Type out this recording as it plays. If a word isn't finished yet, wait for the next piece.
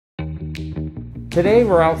Today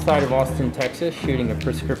we're outside of Austin, Texas, shooting a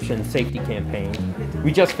prescription safety campaign.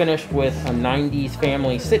 We just finished with a 90s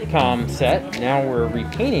family sitcom set. Now we're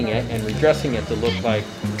repainting it and redressing it to look like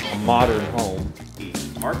a modern home.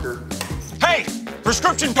 Marker. Hey!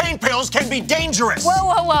 Prescription pain pills can be dangerous! Whoa,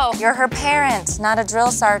 whoa, whoa. You're her parent, not a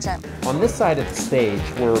drill sergeant. On this side of the stage,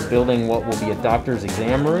 we're building what will be a doctor's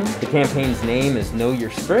exam room. The campaign's name is Know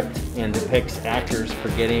Your Script and depicts actors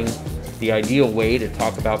forgetting the ideal way to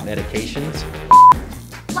talk about medications.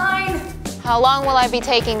 Line! How long will I be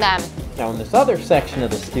taking them? Now in this other section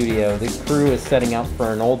of the studio, the crew is setting up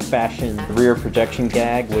for an old-fashioned rear projection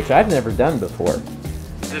gag, which I've never done before.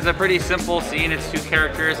 It's a pretty simple scene. It's two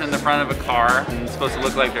characters in the front of a car, and it's supposed to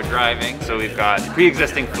look like they're driving. So we've got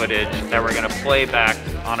pre-existing footage that we're gonna play back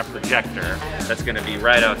on a projector that's gonna be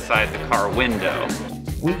right outside the car window.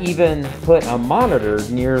 We even put a monitor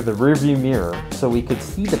near the rearview mirror so we could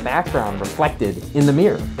see the background reflected in the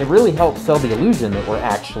mirror. It really helps sell the illusion that we're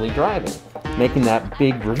actually driving, making that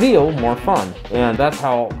big reveal more fun. And that's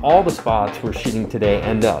how all the spots we're shooting today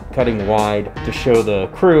end up, cutting wide to show the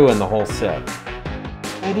crew and the whole set.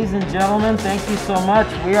 Ladies and gentlemen, thank you so much.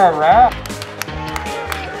 We are wrapped.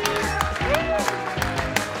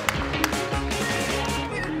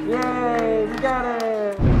 Yay, we got it.